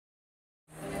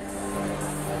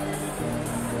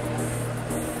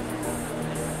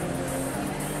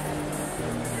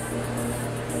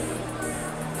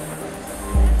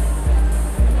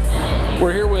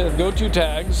with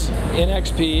GoToTags,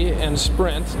 NXP, and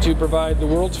Sprint to provide the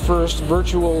world's first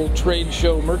virtual trade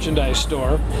show merchandise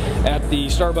store at the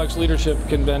Starbucks Leadership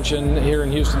Convention here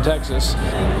in Houston, Texas.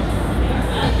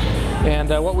 And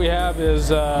what we have is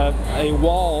a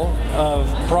wall of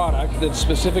product that's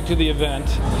specific to the event,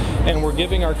 and we're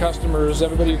giving our customers,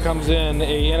 everybody who comes in,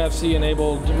 a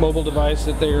NFC-enabled mobile device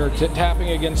that they're tapping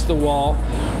against the wall.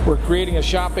 We're creating a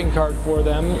shopping cart for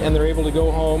them, and they're able to go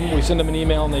home. We send them an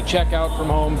email, and they check out from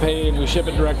home, pay, and we ship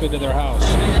it directly to their house.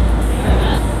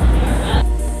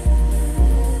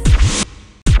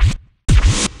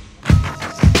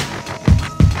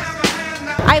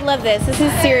 I love this. This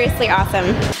is seriously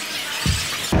awesome.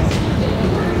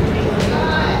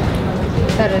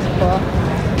 That is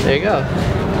cool. There you go.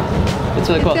 It's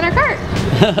really cool. It's in our cart.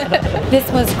 This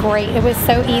was great. It was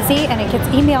so easy, and it gets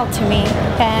emailed to me,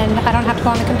 and I don't have to go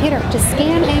on the computer. Just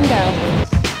scan and go.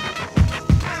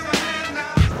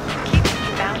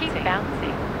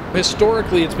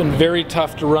 Historically, it's been very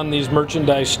tough to run these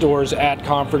merchandise stores at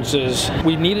conferences.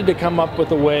 We needed to come up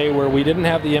with a way where we didn't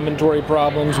have the inventory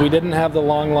problems, we didn't have the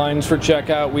long lines for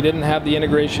checkout, we didn't have the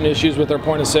integration issues with our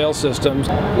point-of-sale systems.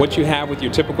 What you have with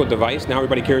your typical device, now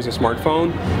everybody carries a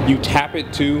smartphone, you tap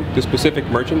it to the specific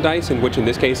merchandise, in which in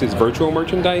this case is virtual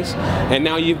merchandise, and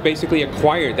now you've basically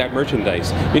acquired that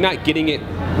merchandise. You're not getting it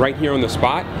right here on the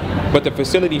spot, but the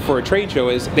facility for a trade show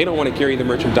is they don't want to carry the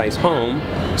merchandise home,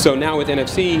 so now with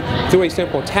NFC, through a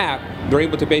simple tap, they're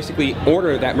able to basically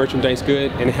order that merchandise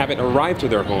good and have it arrive to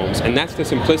their homes, and that's the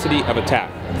simplicity of a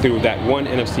tap through that one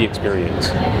NFC experience.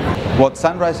 What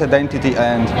Sunrise Identity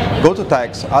and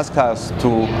GoToTags asked us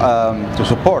to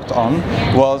support on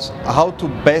was how to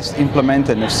best implement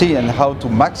NFC and how to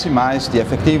maximize the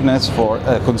effectiveness for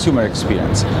a consumer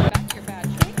experience.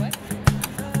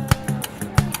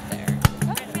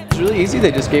 Really easy.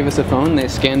 They just gave us a phone, they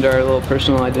scanned our little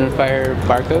personal identifier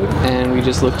barcode, and we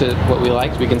just looked at what we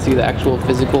liked. We can see the actual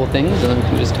physical things, and then we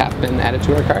can just tap and add it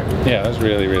to our cart. Yeah, that's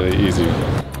really, really easy.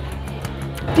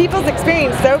 People's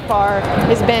experience so far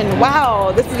has been,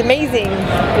 wow, this is amazing.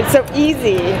 It's so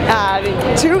easy,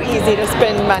 too easy to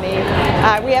spend money.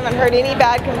 We haven't heard any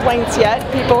bad complaints yet.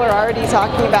 People are already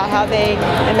talking about how they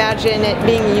imagine it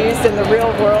being used in the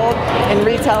real world, in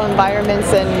retail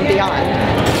environments and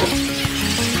beyond.